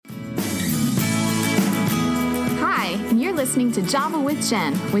and you're listening to Java with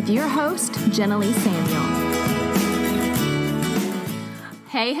Jen with your host, Jenilee Samuel.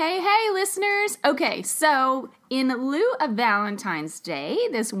 Hey, listeners. Okay, so in lieu of Valentine's Day,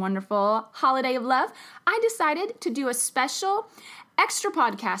 this wonderful holiday of love, I decided to do a special extra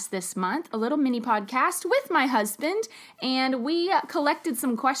podcast this month, a little mini podcast with my husband, and we collected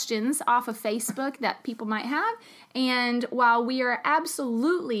some questions off of Facebook that people might have, and while we are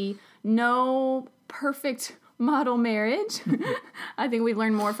absolutely no perfect model marriage, I think we've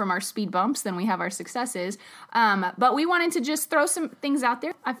learned more from our speed bumps than we have our successes, but we wanted to just throw some things out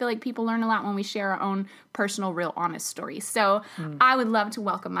there. I feel like people learn a lot when we share our own personal, real, honest stories. So I would love to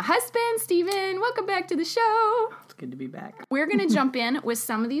welcome my husband, Stephen. Welcome back to the show. It's good to be back. We're going to jump in with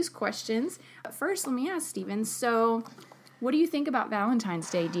some of these questions. But first, let me ask Stephen, so what do you think about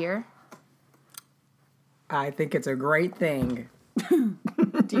Valentine's Day, dear? I think it's a great thing.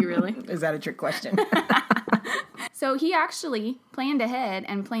 Do you really? Is that a trick question? So he actually planned ahead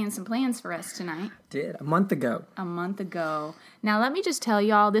and planned some plans for us tonight. Did, a month ago. Now, let me just tell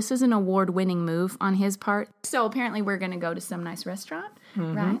y'all, this is an award-winning move on his part. So apparently we're going to go to some nice restaurant,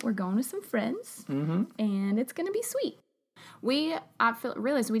 right? We're going with some friends, and it's going to be sweet. I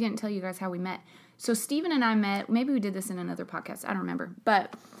realized we didn't tell you guys how we met. So Stephen and I met, maybe we did this in another podcast, I don't remember.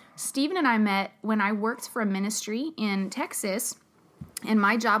 But Stephen and I met when I worked for a ministry in Texas. And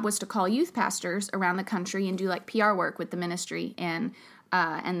my job was to call youth pastors around the country and do like PR work with the ministry and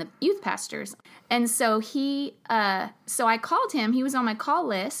the youth pastors. And so so I called him. He was on my call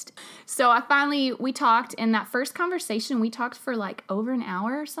list. So we talked. In that first conversation, we talked for like over an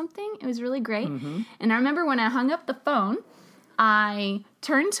hour or something. It was really great. And I remember when I hung up the phone, I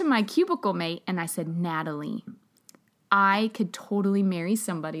turned to my cubicle mate and I said, Natalie, I could totally marry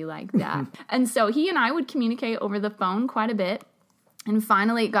somebody like that. And so he and I would communicate over the phone quite a bit. And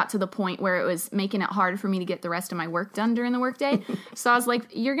finally, it got to the point where it was making it hard for me to get the rest of my work done during the workday. So I was like,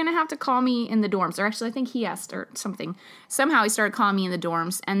 you're going to have to call me in the dorms. Or actually, I think he asked or something. Somehow he started calling me in the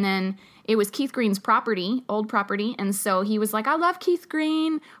dorms. And then it was Keith Green's property, old property. And so he was like, I love Keith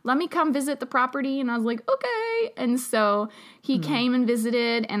Green. Let me come visit the property. And I was like, okay. And so he came and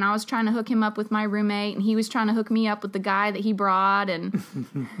visited. And I was trying to hook him up with my roommate. And he was trying to hook me up with the guy that he brought.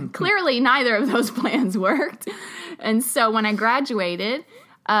 And clearly neither of those plans worked. And so when I graduated,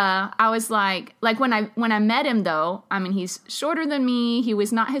 I was like when I met him though, I mean, he's shorter than me. He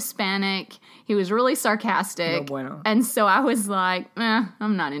was not Hispanic. He was really sarcastic. No bueno. And so I was like,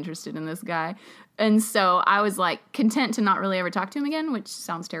 I'm not interested in this guy. And so I was like content to not really ever talk to him again, which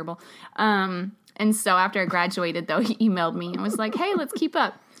sounds terrible. And so after I graduated though, he emailed me and was like, hey, let's keep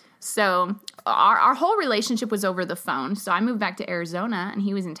up. So our whole relationship was over the phone. So I moved back to Arizona and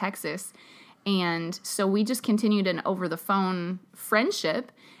he was in Texas. And so we just continued an over-the-phone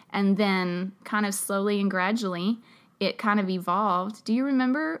friendship, and then kind of slowly and gradually, it kind of evolved. Do you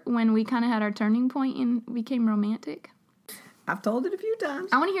remember when we kind of had our turning point and became romantic? I've told it a few times.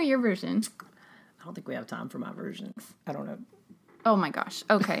 I want to hear your version. I don't think we have time for my version. I don't know. Oh, my gosh.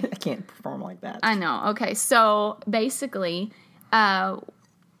 Okay. I can't perform like that. I know. Okay, so basically,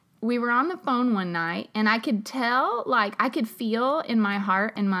 we were on the phone one night, and I could tell, I could feel in my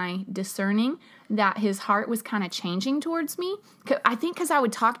heart and my discerning that his heart was kind of changing towards me. I think because I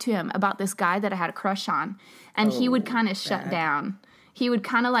would talk to him about this guy that I had a crush on, and he would kind of shut down. He would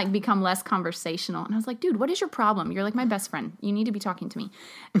kind of become less conversational. And I was like, dude, what is your problem? You're like my best friend. You need to be talking to me.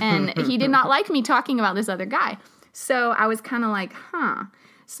 And he did not like me talking about this other guy. So I was kind of like, huh.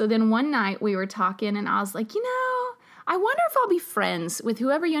 So then one night we were talking, and I was like, I wonder if I'll be friends with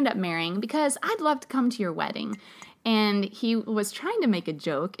whoever you end up marrying because I'd love to come to your wedding. And he was trying to make a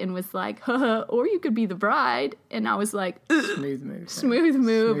joke and was like, haha, or you could be the bride. And I was like, Smooth move. Smooth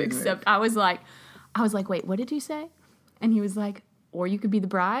move. Except I was like, wait, what did you say? And he was like, or you could be the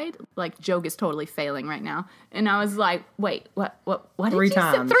bride? Joke is totally failing right now. And I was like, wait, what did you say?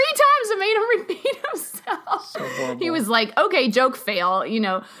 3 times I made him repeat himself. So horrible. He was like, okay, joke fail,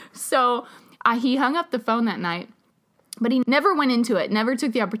 So he hung up the phone that night. But he never went into it, never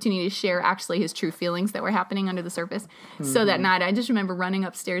took the opportunity to share actually his true feelings that were happening under the surface. So that night, I just remember running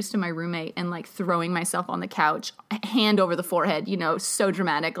upstairs to my roommate and throwing myself on the couch, hand over the forehead, so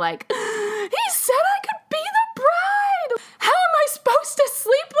dramatic, he said I could be the bride. How am I supposed to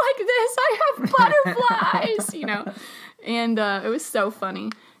sleep like this? I have butterflies, And it was so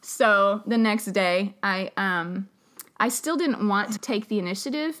funny. So the next day, I still didn't want to take the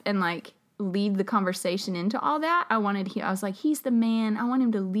initiative and lead the conversation into all that. I was like, he's the man. I want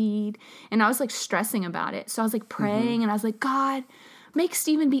him to lead. And I was stressing about it. So I was praying and I was like, God, make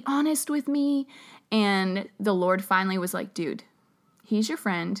Stephen be honest with me. And the Lord finally was like, dude, he's your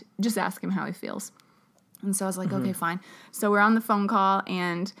friend. Just ask him how he feels. And so I was like, okay, fine. So we're on the phone call,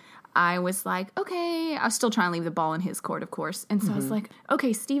 and I was like, okay, I was still trying to leave the ball in his court, of course. And so I was like,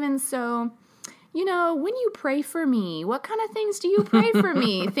 okay, Stephen, so, when you pray for me, what kind of things do you pray for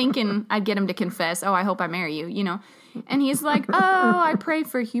me? Thinking I'd get him to confess, I hope I marry you, And he's like, I pray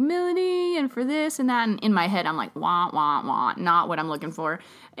for humility and for this and that. And in my head, I'm like, wah, wah, wah, not what I'm looking for.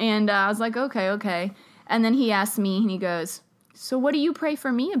 And I was like, okay. And then he asked me, and he goes, so what do you pray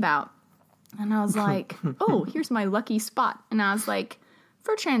for me about? And I was like, here's my lucky spot. And I was like,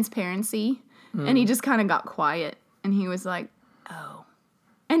 for transparency. And he just kind of got quiet. And he was like, oh.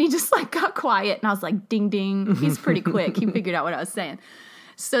 And he just got quiet. And I was like, ding, ding. He's pretty quick. He figured out what I was saying.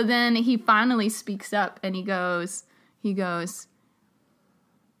 So then he finally speaks up, and he goes,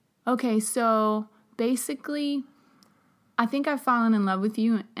 okay, so basically, I think I've fallen in love with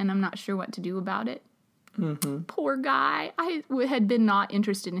you, and I'm not sure what to do about it. Poor guy. I had been not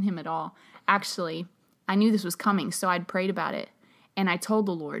interested in him at all. Actually, I knew this was coming, so I'd prayed about it. And I told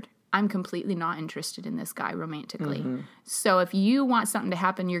the Lord, I'm completely not interested in this guy romantically. So if you want something to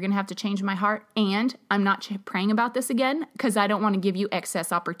happen, you're going to have to change my heart. And I'm not praying about this again because I don't want to give you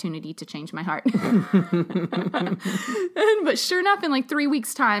excess opportunity to change my heart. But sure enough, in 3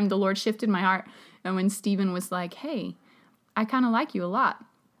 weeks' time, the Lord shifted my heart. And when Stephen was like, hey, I kind of like you a lot,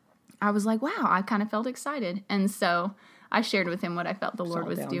 I was like, wow, I kind of felt excited. And so I shared with him what I felt the Lord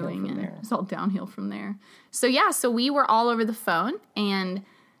was doing, and it was all downhill from there. So so we were all over the phone, and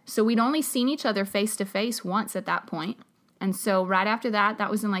so we'd only seen each other face to face once at that point. And so right after that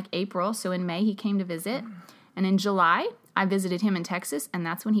was in April. So in May, he came to visit. And in July, I visited him in Texas, and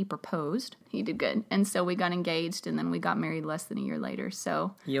that's when he proposed. He did good. And so we got engaged, and then we got married less than a year later.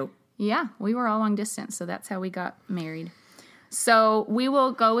 So yeah, we were all long distance. So that's how we got married. So we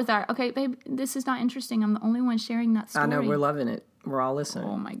will go with okay, babe, this is not interesting. I'm the only one sharing that story. I know, we're loving it. We're all listening.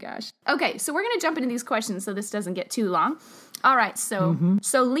 Oh my gosh. Okay, so we're going to jump into these questions so this doesn't get too long. All right, so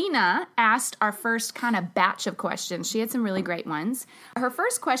Lena asked our first kind of batch of questions. She had some really great ones. Her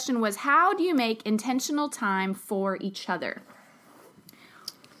first question was, how do you make intentional time for each other?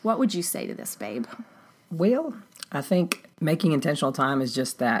 What would you say to this, babe? Well, I think making intentional time is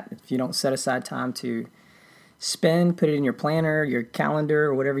just that. If you don't set aside time to put it in your planner, your calendar,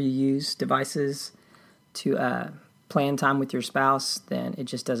 or whatever you use, devices, to plan time with your spouse, then it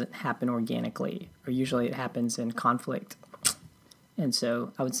just doesn't happen organically, or usually it happens in conflict. And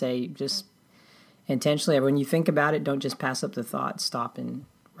so I would say just intentionally, when you think about it, don't just pass up the thought. Stop and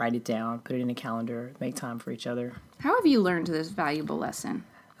write it down, put it in a calendar, make time for each other. How have you learned this valuable lesson?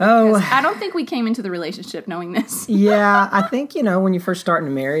 Oh, I don't think we came into the relationship knowing this. Yeah, I think, when you first start in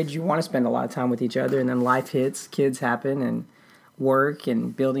a marriage, you want to spend a lot of time with each other, and then life hits, kids happen, and work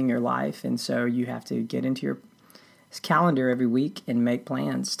and building your life. And so you have to get into your calendar every week and make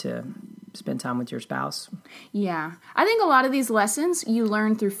plans to spend time with your spouse. Yeah. I think a lot of these lessons you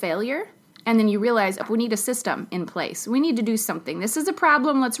learn through failure, and then you realize we need a system in place. We need to do something. This is a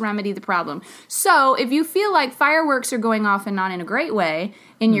problem. Let's remedy the problem. So if you feel like fireworks are going off and not in a great way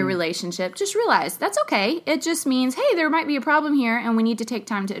in your relationship, just realize that's okay. It just means, hey, there might be a problem here, and we need to take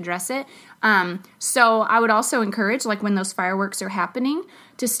time to address it. So I would also encourage, when those fireworks are happening,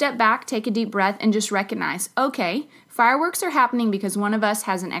 to step back, take a deep breath, and just recognize, okay, fireworks are happening because one of us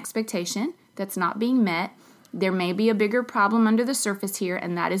has an expectation that's not being met. There may be a bigger problem under the surface here,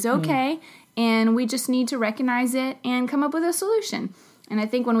 and that is okay. And we just need to recognize it and come up with a solution. And I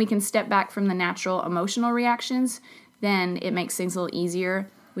think when we can step back from the natural emotional reactions, then it makes things a little easier.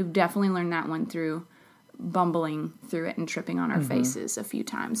 We've definitely learned that one through bumbling through it and tripping on our faces a few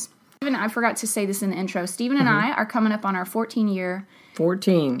times. Stephen, I forgot to say this in the intro. Stephen and I are coming up on our 14-year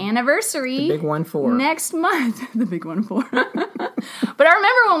 14 anniversary. The big 1-4. Next month. The big 1-4. But I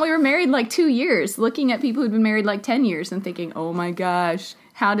remember when we were married 2 years, looking at people who'd been married 10 years and thinking, oh my gosh,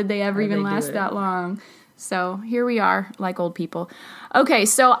 how did they ever even last that long? So here we are, like old people. Okay,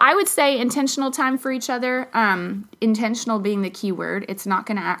 so I would say intentional time for each other. Intentional being the key word. It's not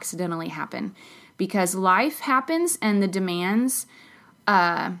going to accidentally happen because life happens and the demands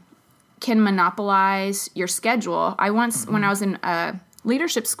can monopolize your schedule. When I was in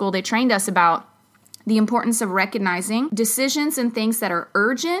leadership school, they trained us about the importance of recognizing decisions and things that are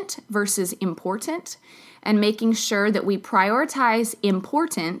urgent versus important, and making sure that we prioritize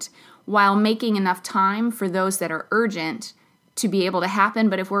important while making enough time for those that are urgent to be able to happen.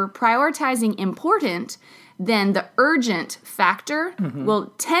 But if we're prioritizing important, then the urgent factor will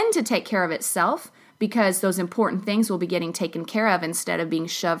tend to take care of itself, because those important things will be getting taken care of instead of being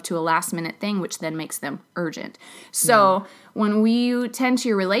shoved to a last-minute thing, which then makes them urgent. So when we tend to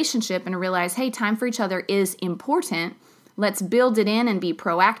your relationship and realize, hey, time for each other is important, let's build it in and be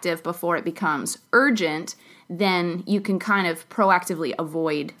proactive before it becomes urgent, then you can kind of proactively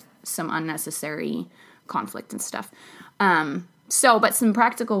avoid some unnecessary conflict and stuff. But some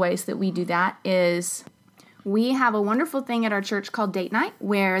practical ways that we do that is we have a wonderful thing at our church called date night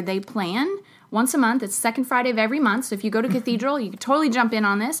where they plan once a month. It's the second Friday of every month. So if you go to Cathedral, you can totally jump in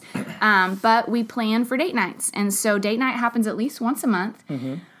on this. But we plan for date nights. And so date night happens at least once a month.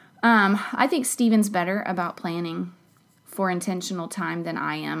 Mm-hmm. I think Stephen's better about planning for intentional time than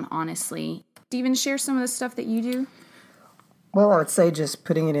I am, honestly. Stephen, share some of the stuff that you do. Well, I would say just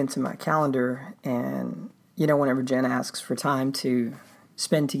putting it into my calendar and, whenever Jen asks for time to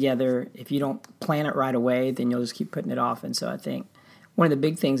spend together, if you don't plan it right away, then you'll just keep putting it off. And so I think one of the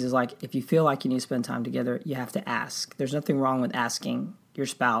big things is like, if you feel like you need to spend time together, you have to ask. There's nothing wrong with asking your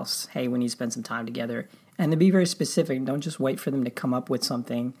spouse, hey, we need to spend some time together. And to be very specific, don't just wait for them to come up with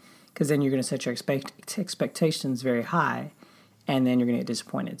something, because then you're going to set your expectations very high, and then you're going to get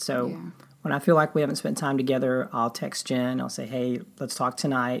disappointed. So when I feel like we haven't spent time together, I'll text Jen. I'll say, hey, let's talk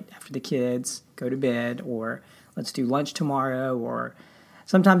tonight after the kids go to bed, or let's do lunch tomorrow. Or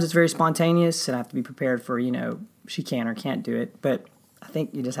sometimes it's very spontaneous, and I have to be prepared for, she can or can't do it. But I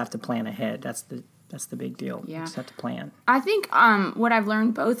think you just have to plan ahead. That's the big deal. Yeah. You just have to plan. I think what I've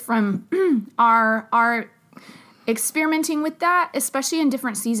learned both from our experimenting with that, especially in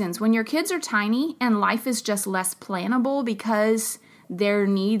different seasons, when your kids are tiny and life is just less plannable because their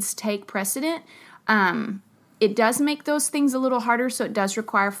needs take precedent, it does make those things a little harder, so it does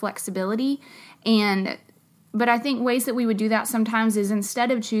require flexibility. But I think ways that we would do that sometimes is,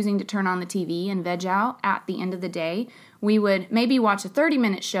 instead of choosing to turn on the TV and veg out at the end of the day, we would maybe watch a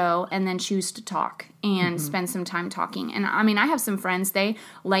 30-minute show and then choose to talk and spend some time talking. And I mean, I have some friends, they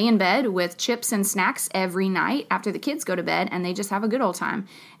lay in bed with chips and snacks every night after the kids go to bed, and they just have a good old time.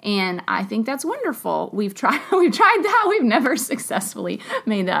 And I think that's wonderful. We've tried that. We've never successfully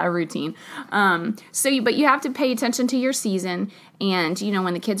made that a routine. But you have to pay attention to your season. And,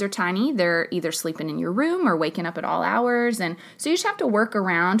 when the kids are tiny, they're either sleeping in your room or waking up at all hours. And so you just have to work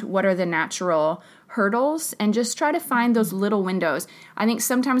around what are the natural hurdles and just try to find those little windows. I think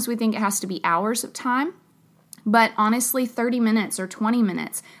sometimes we think it has to be hours of time, but honestly, 30 minutes or 20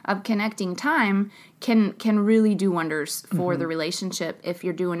 minutes of connecting time can really do wonders for the relationship if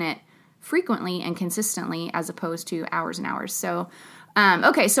you're doing it frequently and consistently as opposed to hours and hours. So,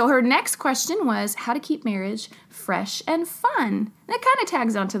 so her next question was how to keep marriage fresh and fun. That kind of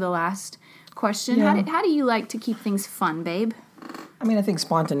tags onto the last question. Yeah. How do you like to keep things fun, babe? I mean, I think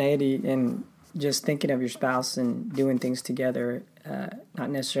spontaneity and just thinking of your spouse and doing things together, not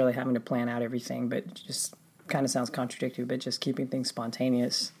necessarily having to plan out everything, but just kind of sounds contradictory, but just keeping things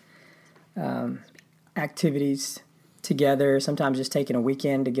spontaneous. Activities together, sometimes just taking a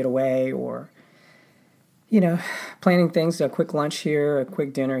weekend to get away, or, planning things, a quick lunch here, a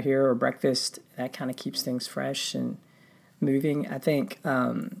quick dinner here, or breakfast. That kind of keeps things fresh and moving, I think.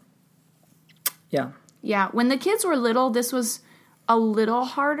 Yeah, when the kids were little, this was a little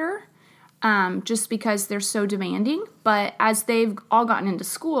harder. Just because they're so demanding. But as they've all gotten into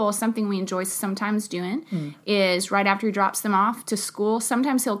school, something we enjoy sometimes doing is right after he drops them off to school,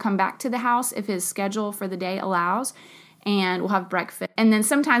 sometimes he'll come back to the house if his schedule for the day allows, and we'll have breakfast. And then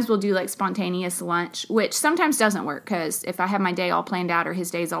sometimes we'll do like spontaneous lunch, which sometimes doesn't work because if I have my day all planned out or his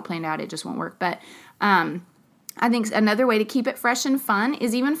day's all planned out, it just won't work. But I think another way to keep it fresh and fun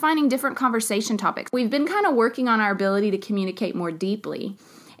is even finding different conversation topics. We've been kind of working on our ability to communicate more deeply.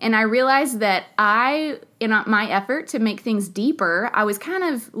 And I realized that in my effort to make things deeper, I was kind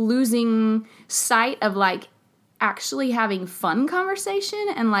of losing sight of like actually having fun conversation,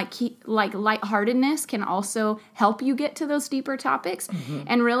 and like lightheartedness can also help you get to those deeper topics.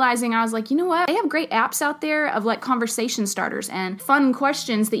 And realizing I was like, you know what? They have great apps out there of like conversation starters and fun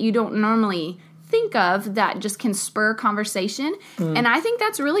questions that you don't normally think of that just can spur conversation. And I think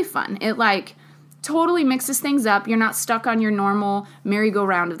that's really fun. It like totally mixes things up. You're not stuck on your normal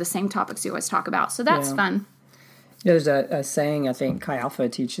merry-go-round of the same topics you always talk about. So that's fun. There's a saying I think Chi Alpha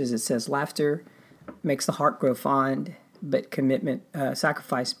teaches. It says, laughter makes the heart grow fond, but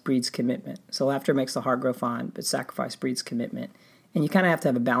sacrifice breeds commitment. So laughter makes the heart grow fond, but sacrifice breeds commitment. And you kind of have to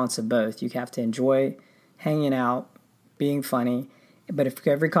have a balance of both. You have to enjoy hanging out, being funny. But if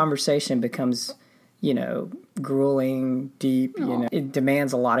every conversation becomes grueling, deep, it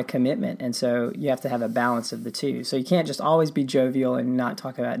demands a lot of commitment. And so you have to have a balance of the two. So you can't just always be jovial and not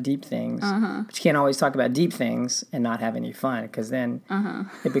talk about deep things. But you can't always talk about deep things and not have any fun, because then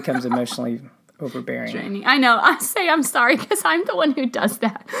it becomes emotionally overbearing. Draining. I know. I say I'm sorry because I'm the one who does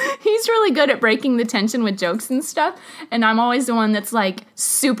that. He's really good at breaking the tension with jokes and stuff, and I'm always the one that's like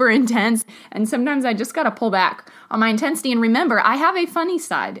super intense, and sometimes I just got to pull back on my intensity. And remember, I have a funny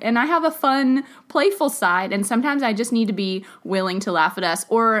side, and I have a fun, playful side, and sometimes I just need to be willing to laugh at us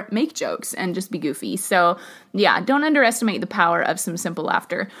or make jokes and just be goofy. So yeah, don't underestimate the power of some simple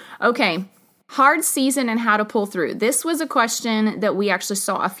laughter. Okay. Hard season and how to pull through. This was a question that we actually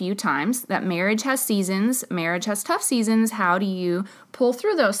saw a few times, that marriage has seasons, marriage has tough seasons. How do you pull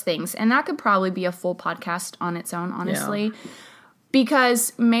through those things? And that could probably be a full podcast on its own, honestly,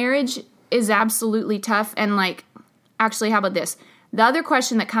 because marriage is absolutely tough. And like, actually, how about this? The other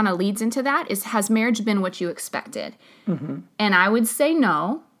question that kind of leads into that is, has marriage been what you expected? Mm-hmm. And I would say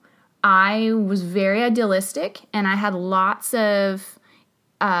no. I was very idealistic, and I had lots of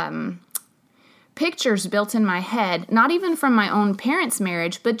pictures built in my head, not even from my own parents'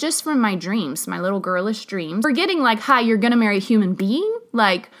 marriage, but just from my dreams, my little girlish dreams. Forgetting like, hi, you're going to marry a human being,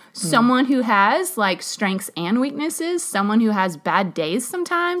 like someone who has like strengths and weaknesses, someone who has bad days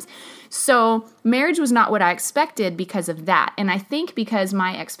sometimes. So marriage was not what I expected because of that. And I think because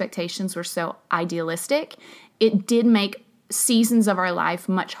my expectations were so idealistic, it did make seasons of our life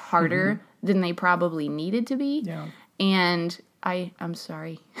much harder than they probably needed to be. Yeah. And I'm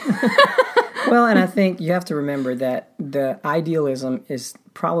sorry. Well, and I think you have to remember that the idealism is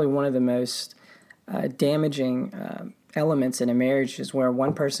probably one of the most damaging elements in a marriage, is where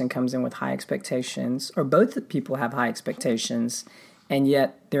one person comes in with high expectations, or both people have high expectations, and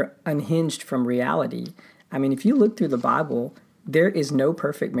yet they're unhinged from reality. I mean, if you look through the Bible, there is no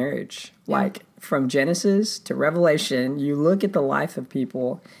perfect marriage. Yeah. Like from Genesis to Revelation, you look at the life of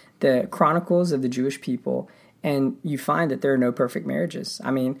people, the chronicles of the Jewish people, and you find that there are no perfect marriages.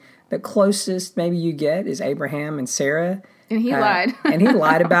 I mean, the closest maybe you get is Abraham and Sarah. And he lied. And he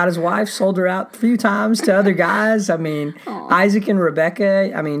lied about his wife, sold her out a few times to other guys. I mean, Isaac and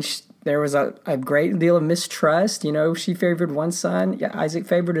Rebekah, I mean, there was a great deal of mistrust. You know, she favored one son, Isaac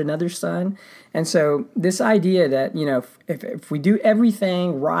favored another son. And so this idea that, you know, if we do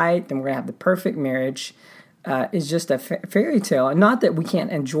everything right, then we're going to have the perfect marriage is just a fairy tale. And not that we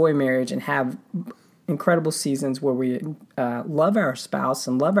can't enjoy marriage and have incredible seasons where we love our spouse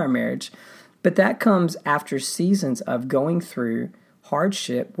and love our marriage, but that comes after seasons of going through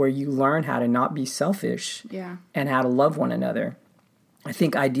hardship where you learn how to not be selfish and how to love one another. I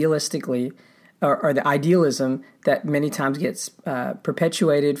think idealistically, or the idealism that many times gets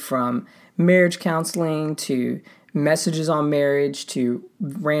perpetuated from marriage counseling to messages on marriage to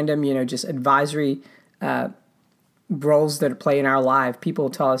random, you know, just advisory roles that play in our life. People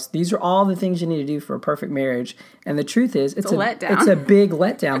tell us these are all the things you need to do for a perfect marriage, and the truth is it's a letdown. It's a big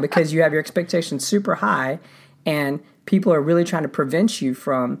letdown because you have your expectations super high, and people are really trying to prevent you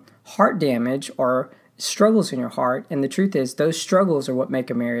from heart damage or struggles in your heart. And the truth is those struggles are what make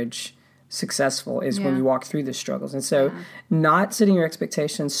a marriage successful, is when you walk through the struggles. And so not setting your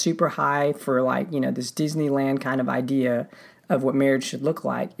expectations super high for, like, you know, this Disneyland kind of idea of what marriage should look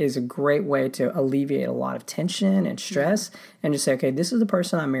like is a great way to alleviate a lot of tension and stress, and just say, okay, this is the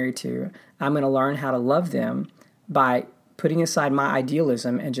person I'm married to. I'm going to learn how to love them by putting aside my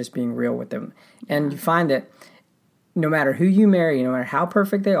idealism and just being real with them. And you find that no matter who you marry, no matter how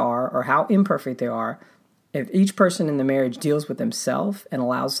perfect they are or how imperfect they are, if each person in the marriage deals with themselves and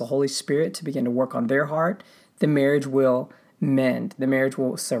allows the Holy Spirit to begin to work on their heart, the marriage will mend. The marriage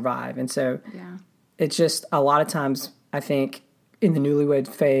will survive. And so it's just a lot of times, I think, in the newlywed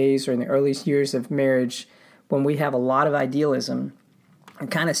phase or in the earliest years of marriage, when we have a lot of idealism,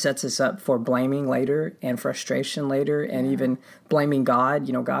 it kind of sets us up for blaming later and frustration later, and even blaming God.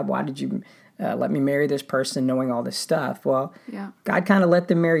 You know, God, why did you let me marry this person knowing all this stuff? Well, God kind of let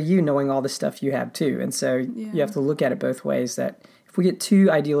them marry you knowing all the stuff you have too. And so you have to look at it both ways, that if we get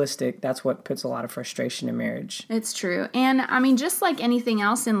too idealistic, that's what puts a lot of frustration in marriage. It's true. And I mean, just like anything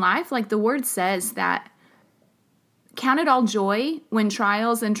else in life, like the word says that count it all joy when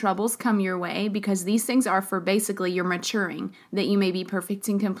trials and troubles come your way, because these things are for basically your maturing, that you may be perfect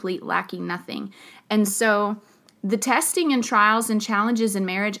and complete, lacking nothing. And so the testing and trials and challenges in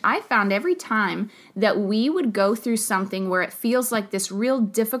marriage, I found every time that we would go through something where it feels like this real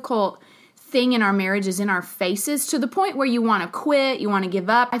difficult thing in our marriage is in our faces, to the point where you want to quit, you want to give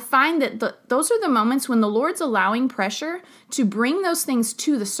up. I find that those are the moments when the Lord's allowing pressure to bring those things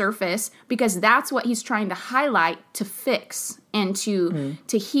to the surface, because that's what He's trying to highlight, to fix and to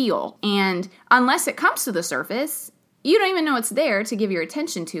heal. And unless it comes to the surface, you don't even know it's there to give your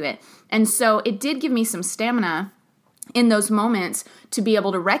attention to it. And so it did give me some stamina in those moments to be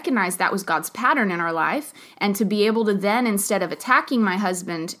able to recognize that was God's pattern in our life, and to be able to then, instead of attacking my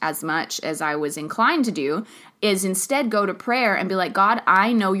husband as much as I was inclined to do, is instead go to prayer and be like, God,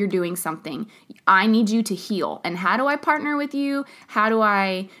 I know you're doing something. I need you to heal. And how do I partner with you? How do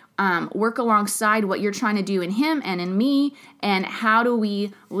I work alongside what you're trying to do in him and in me? And how do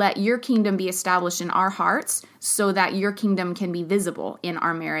we let your kingdom be established in our hearts so that your kingdom can be visible in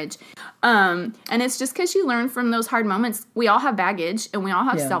our marriage? And it's just because you learn from those hard moments. We all have baggage, and we all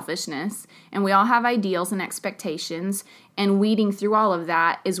have selfishness, and we all have ideals and expectations. And weeding through all of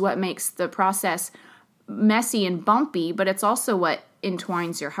that is what makes the process messy and bumpy, but it's also what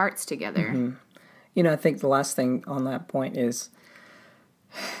entwines your hearts together. Mm-hmm. I think the last thing on that point is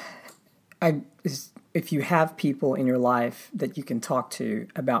if you have people in your life that you can talk to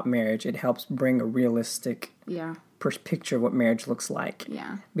about marriage, it helps bring a realistic picture of what marriage looks like.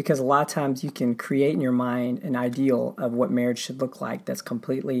 Yeah. Because a lot of times you can create in your mind an ideal of what marriage should look like that's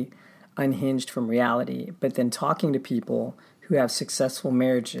completely unhinged from reality. But then talking to people who have successful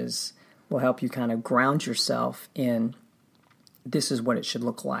marriages will help you kind of ground yourself in this is what it should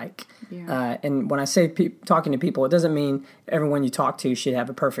look like. Yeah. And when I say talking to people, it doesn't mean everyone you talk to should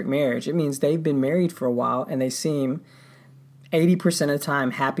have a perfect marriage. It means they've been married for a while and they seem 80% of the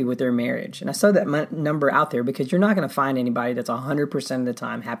time happy with their marriage. And I saw that number out there because you're not going to find anybody that's 100% of the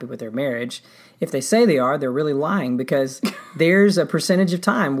time happy with their marriage. If they say they are, they're really lying, because there's a percentage of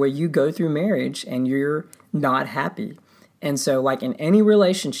time where you go through marriage and you're not happy. And so, like in any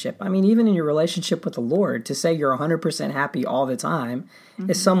relationship, I mean, even in your relationship with the Lord, to say you're 100% happy all the time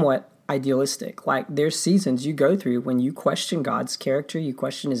is somewhat idealistic. Like, there's seasons you go through when you question God's character, you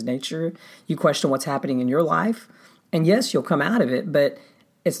question his nature, you question what's happening in your life. And yes, you'll come out of it, but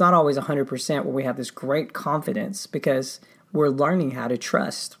it's not always 100% where we have this great confidence, because we're learning how to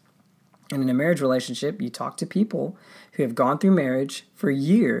trust. And in a marriage relationship, you talk to people who have gone through marriage for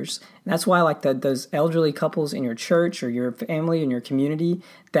years. And that's why, like, those elderly couples in your church or your family and your community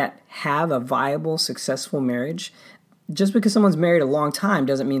that have a viable, successful marriage, just because someone's married a long time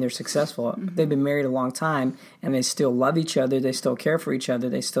doesn't mean they're successful. Mm-hmm. They've been married a long time and they still love each other, they still care for each other,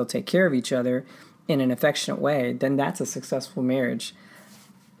 they still take care of each other in an affectionate way, then that's a successful marriage.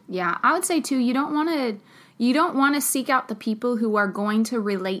 Yeah, I would say too, you don't want to seek out the people who are going to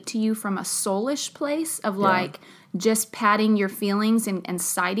relate to you from a soulish place of like just patting your feelings and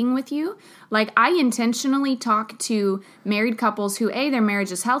siding with you. Like, I intentionally talk to married couples who, A, their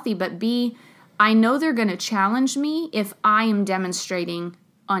marriage is healthy, but B, I know they're going to challenge me if I am demonstrating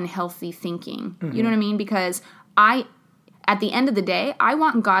unhealthy thinking. Mm-hmm. You know what I mean? Because at the end of the day, I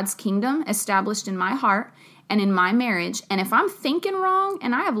want God's kingdom established in my heart and in my marriage. And if I'm thinking wrong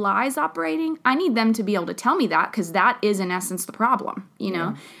and I have lies operating, I need them to be able to tell me that, because that is in essence the problem, you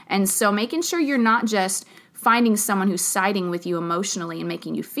know? And so making sure you're not just finding someone who's siding with you emotionally and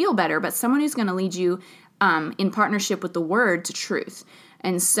making you feel better, but someone who's going to lead you in partnership with the word to truth.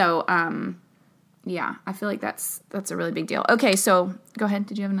 And so, I feel like that's a really big deal. Okay, so go ahead.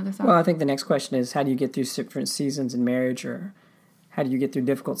 Did you have another thought? Well, I think the next question is, how do you get through different seasons in marriage, or how do you get through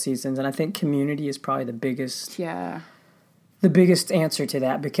difficult seasons? And I think community is probably the biggest answer to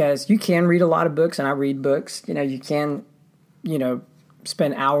that, because you can read a lot of books, and I read books. You can,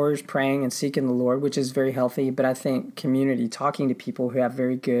 spend hours praying and seeking the Lord, which is very healthy. But I think community, talking to people who have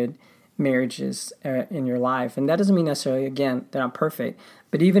very good marriages in your life, and that doesn't mean necessarily, again, they're not perfect,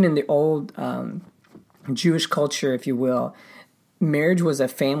 but even in the old Jewish culture, if you will, marriage was a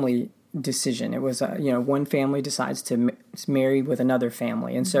family decision. It was, one family decides to marry with another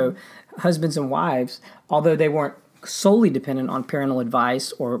family. And so husbands and wives, although they weren't solely dependent on parental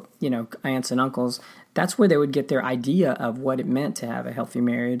advice or, aunts and uncles, that's where they would get their idea of what it meant to have a healthy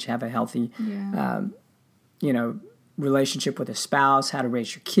marriage, have a healthy, relationship with a spouse, how to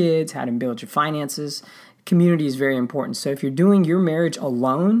raise your kids, how to build your finances. Community is very important. So if you're doing your marriage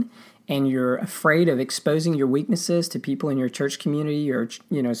alone and you're afraid of exposing your weaknesses to people in your church community or,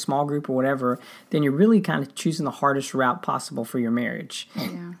 small group or whatever, then you're really kind of choosing the hardest route possible for your marriage.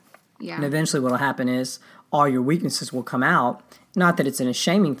 Yeah. And eventually what will happen is all your weaknesses will come out. Not that it's an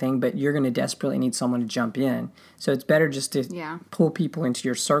shaming thing, but you're going to desperately need someone to jump in. So it's better just to pull people into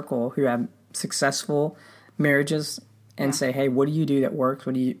your circle who have successful marriages and say, hey, what do you do that works?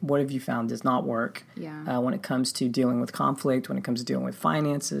 What have you found does not work when it comes to dealing with conflict, when it comes to dealing with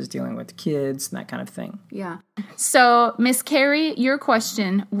finances, dealing with kids, and that kind of thing. Yeah. So, Miss Carrie, your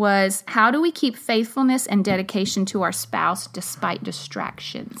question was, how do we keep faithfulness and dedication to our spouse despite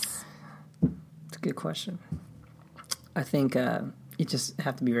distractions? It's a good question. I think you just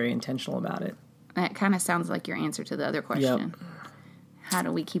have to be very intentional about it. That kind of sounds like your answer to the other question. Yep. How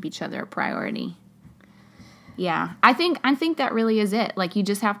do we keep each other a priority? Yeah. I think that really is it. Like, you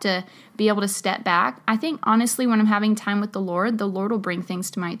just have to be able to step back. I think, honestly, when I'm having time with the Lord will bring things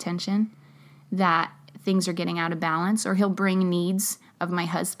to my attention that things are getting out of balance, or he'll bring needs of my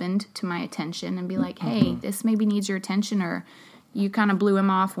husband to my attention and be like, hey, this maybe needs your attention, or you kind of blew him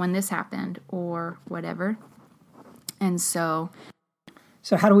off when this happened, or whatever. And so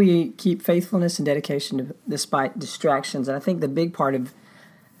how do we keep faithfulness and dedication despite distractions? And I think the big part of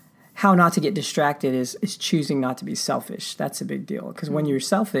how not to get distracted is choosing not to be selfish. That's a big deal. Because when you're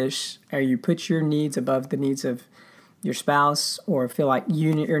selfish, or you put your needs above the needs of your spouse, or feel like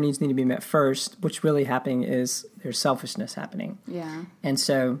your needs need to be met first, what's really happening is there's selfishness happening. Yeah. And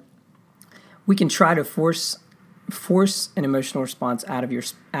so we can try to force an emotional response out of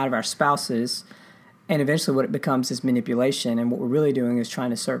our spouses, and eventually what it becomes is manipulation, and what we're really doing is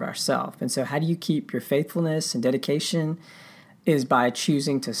trying to serve ourselves. And so how do you keep your faithfulness and dedication is by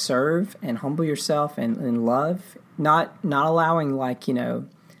choosing to serve and humble yourself and love, not allowing, like,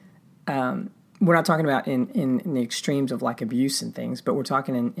 we're not talking about in the extremes of like abuse and things, but we're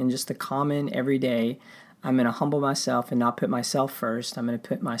talking in just the common everyday. I'm going to humble myself and not put myself first. I'm going to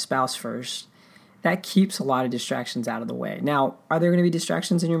put my spouse first. That keeps a lot of distractions out of the way. Now, are there going to be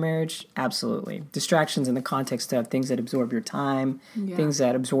distractions in your marriage? Absolutely. Distractions in the context of things that absorb your time, things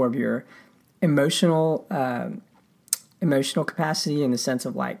that absorb your emotional capacity, in the sense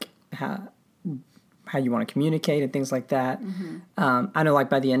of like how you want to communicate and things like that. I know, like,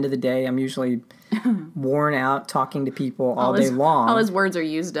 by the end of the day, I'm usually worn out talking to people all day long. All his words are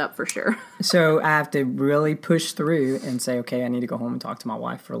used up for sure. So I have to really push through and say, okay, I need to go home and talk to my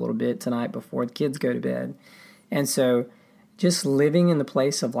wife for a little bit tonight before the kids go to bed. And so just living in the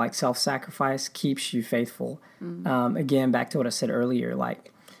place of like self-sacrifice keeps you faithful. Again, back to what I said earlier,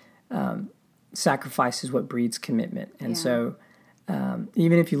 like sacrifice is what breeds commitment. And so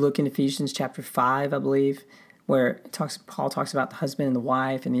even if you look in Ephesians chapter 5, I believe, where Paul talks about the husband and the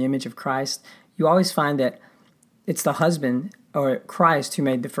wife and the image of Christ, you always find that it's the husband or Christ who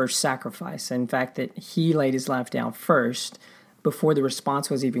made the first sacrifice. In fact, that he laid his life down first before the response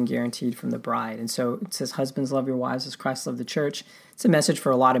was even guaranteed from the bride. And so it says, husbands, love your wives as Christ loved the church. It's a message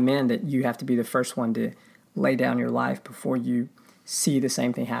for a lot of men that you have to be the first one to lay down your life before you see the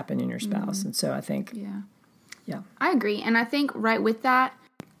same thing happen in your spouse. And so I think... Yeah. I agree. And I think right with that,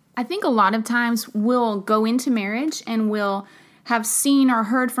 I think a lot of times we'll go into marriage and we'll have seen or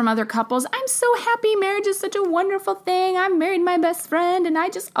heard from other couples, I'm so happy, marriage is such a wonderful thing, I married my best friend and I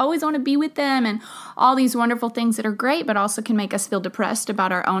just always want to be with them, and all these wonderful things that are great but also can make us feel depressed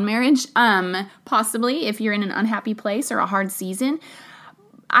about our own marriage, possibly if you're in an unhappy place or a hard season.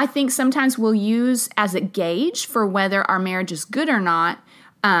 I think sometimes we'll use as a gauge for whether our marriage is good or not,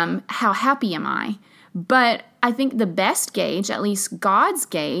 how happy am I? But I think the best gauge, at least God's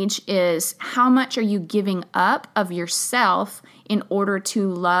gauge, is how much are you giving up of yourself in order to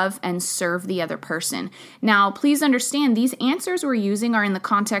love and serve the other person. Now, please understand, these answers we're using are in the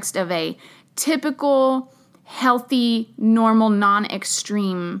context of a typical, healthy, normal,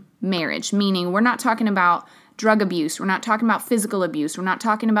 non-extreme marriage, meaning we're not talking about drug abuse, we're not talking about physical abuse, we're not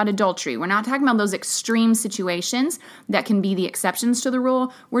talking about adultery, we're not talking about those extreme situations that can be the exceptions to the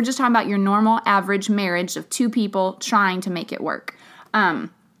rule. We're just talking about your normal, average marriage of two people trying to make it work.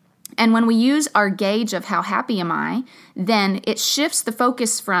 And when we use our gauge of how happy am I, then it shifts the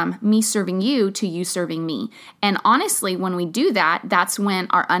focus from me serving you to you serving me. And honestly, when we do that, that's when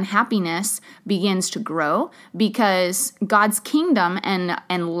our unhappiness begins to grow, because God's kingdom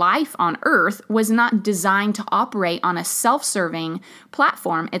and life on earth was not designed to operate on a self-serving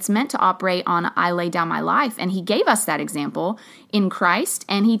platform. It's meant to operate on I lay down my life. And he gave us that example in Christ.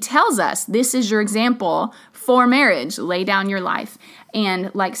 And he tells us, this is your example for marriage, lay down your life.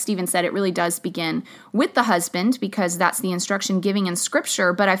 And like Stephen said, it really does begin with the husband, because that's the instruction giving in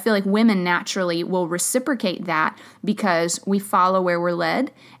Scripture. But I feel like women naturally will reciprocate that because we follow where we're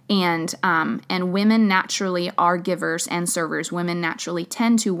led. And women naturally are givers and servers. Women naturally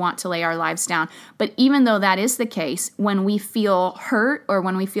tend to want to lay our lives down. But even though that is the case, when we feel hurt or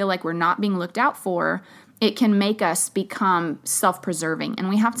when we feel like we're not being looked out for, it can make us become self-preserving, and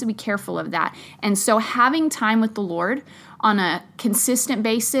we have to be careful of that. And so having time with the Lord on a consistent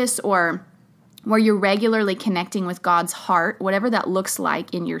basis, or where you're regularly connecting with God's heart, whatever that looks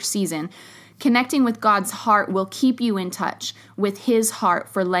like in your season, connecting with God's heart will keep you in touch with his heart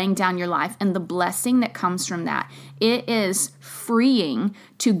for laying down your life and the blessing that comes from that. It is freeing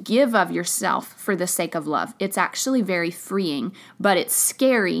to give of yourself for the sake of love. It's actually very freeing, but it's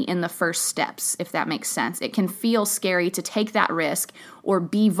scary in the first steps, if that makes sense. It can feel scary to take that risk or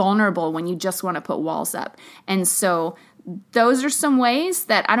be vulnerable when you just want to put walls up. And so those are some ways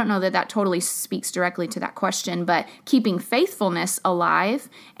that I don't know that totally speaks directly to that question, but keeping faithfulness alive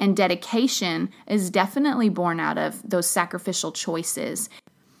and dedication is definitely born out of those sacrificial choices.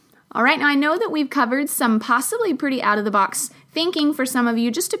 All right, now I know that we've covered some possibly pretty out-of-the-box thinking for some of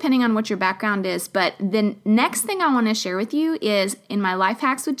you, just depending on what your background is, but the next thing I want to share with you is in my Life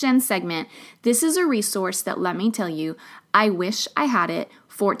Hacks with Jen segment, this is a resource that, let me tell you, I wish I had it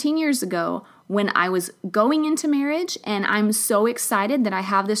 14 years ago when I was going into marriage, and I'm so excited that I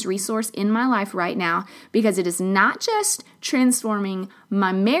have this resource in my life right now because it is not just transforming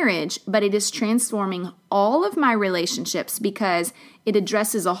my marriage, but it is transforming all of my relationships because it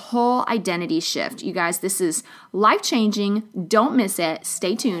addresses a whole identity shift. You guys, this is life-changing. Don't miss it.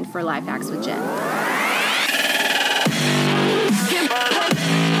 Stay tuned for Life Hacks with Jen.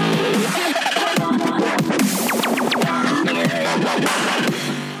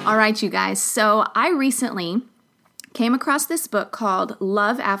 All right, you guys. So I recently came across this book called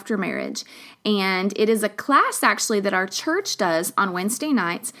Love After Marriage, and it is a class actually that our church does on Wednesday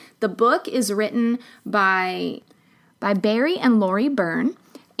nights. The book is written by Barry and Lori Byrne,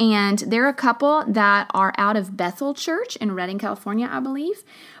 and they're a couple that are out of Bethel Church in Redding, California, I believe.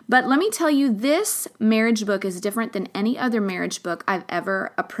 But let me tell you, this marriage book is different than any other marriage book I've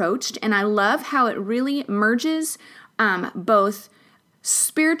ever approached, and I love how it really merges both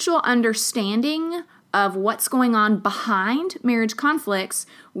spiritual understanding of what's going on behind marriage conflicts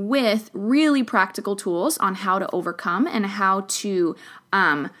with really practical tools on how to overcome and how to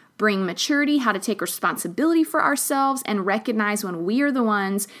bring maturity, how to take responsibility for ourselves and recognize when we are the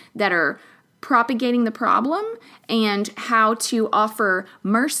ones that are propagating the problem, and how to offer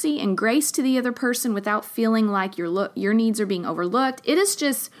mercy and grace to the other person without feeling like your needs are being overlooked. It is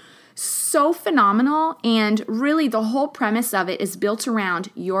just so phenomenal, and really the whole premise of it is built around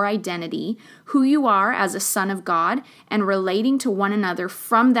your identity, who you are as a son of God, and relating to one another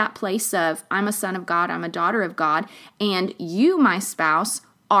from that place of, I'm a son of God, I'm a daughter of God, and you, my spouse,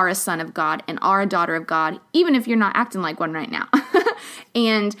 are a son of God and are a daughter of God, even if you're not acting like one right now.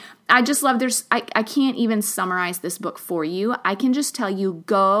 And I just love, I can't even summarize this book for you. I can just tell you,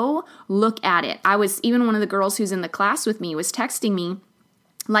 go look at it. Even one of the girls who's in the class with me was texting me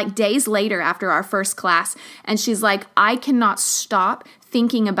like days later after our first class, and she's like, I cannot stop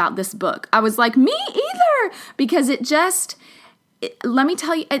thinking about this book. I was like, me either, because let me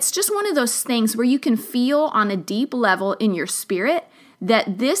tell you, it's just one of those things where you can feel on a deep level in your spirit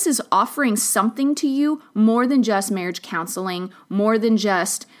that this is offering something to you more than just marriage counseling, more than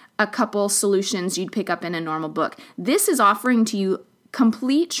just a couple solutions you'd pick up in a normal book. This is offering to you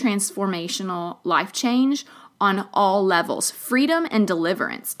complete transformational life change on all levels. Freedom and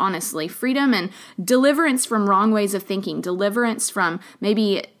deliverance, honestly. Freedom and deliverance from wrong ways of thinking. Deliverance from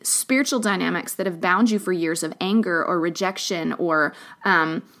maybe spiritual dynamics that have bound you for years of anger or rejection or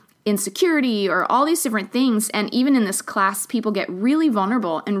insecurity or all these different things. And even in this class, people get really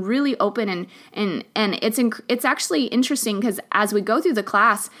vulnerable and really open. And it's actually interesting because as we go through the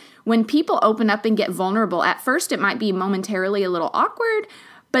class, when people open up and get vulnerable, at first it might be momentarily a little awkward,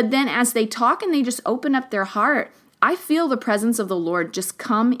 but then as they talk and they just open up their heart, I feel the presence of the Lord just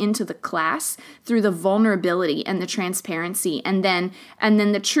come into the class through the vulnerability and the transparency and then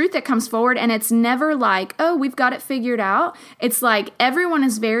the truth that comes forward. And it's never like, oh, we've got it figured out. It's like everyone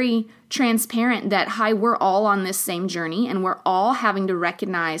is very transparent that, hi, we're all on this same journey and we're all having to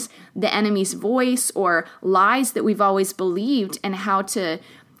recognize the enemy's voice or lies that we've always believed and how to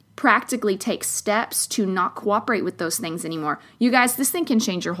practically take steps to not cooperate with those things anymore. You guys, this thing can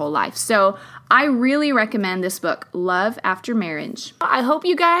change your whole life. So I really recommend this book, Love After Marriage. I hope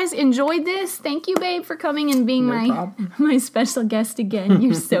you guys enjoyed this. Thank you, babe, for coming and being my special guest again.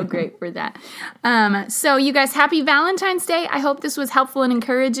 You're so great for that. So you guys, happy Valentine's Day. I hope this was helpful and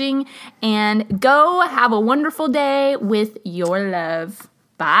encouraging. And go have a wonderful day with your love.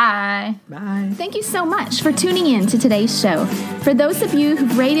 Bye. Bye. Thank you so much for tuning in to today's show. For those of you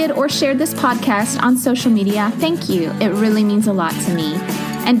who've rated or shared this podcast on social media, thank you. It really means a lot to me.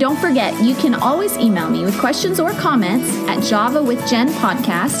 And don't forget, you can always email me with questions or comments at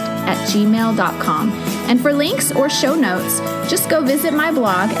javawithjenpodcast@gmail.com. And for links or show notes, just go visit my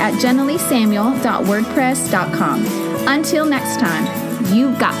blog at jeneleesamuel.wordpress.com. Until next time,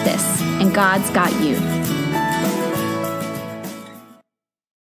 you've got this, and God's got you.